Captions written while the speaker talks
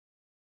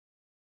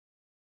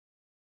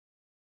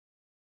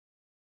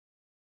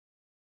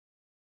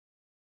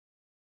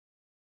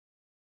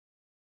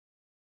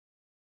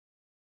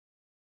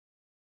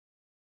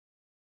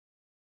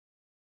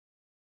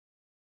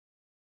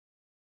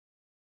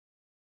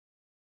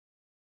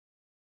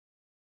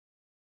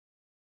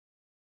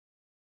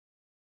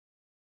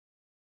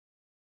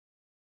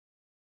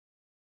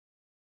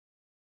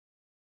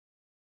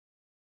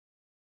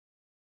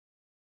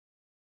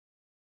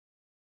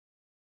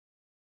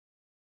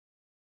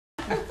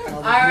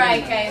All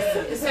right,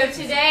 guys. So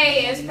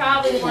today is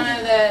probably one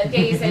of the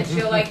days that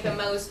you'll like the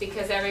most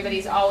because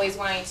everybody's always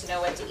wanting to know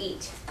what to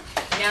eat.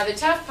 Now the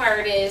tough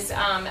part is,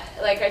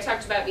 like I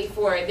talked about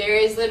before, there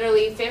is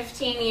literally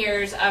 15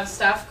 years of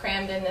stuff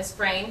crammed in this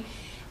brain.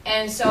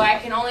 And so I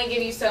can only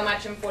give you so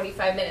much in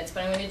 45 minutes,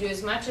 but I'm going to do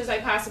as much as I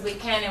possibly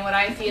can and what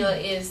I feel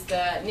is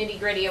the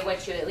nitty-gritty of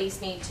what you at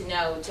least need to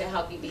know to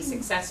help you be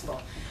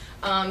successful.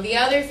 The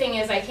other thing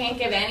is I can't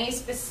give any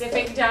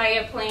specific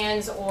diet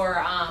plans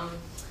or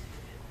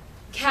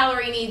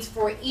calorie needs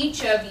for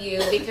each of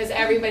you because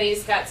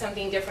everybody's got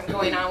something different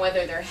going on,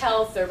 whether their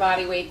health, their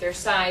body weight, their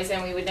size,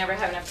 and we would never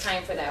have enough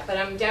time for that. But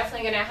I'm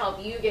definitely going to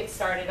help you get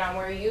started on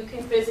where you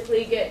can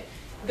physically get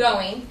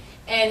going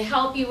and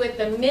help you with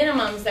the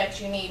minimums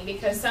that you need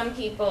because some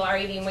people are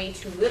eating way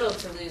too little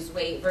to lose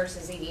weight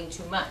versus eating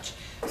too much.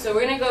 So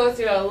we're going to go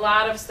through a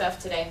lot of stuff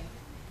today,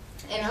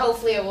 and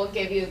hopefully it will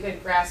give you a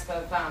good grasp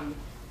of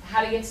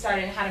how to get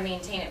started and how to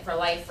maintain it for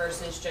life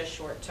versus just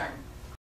short term.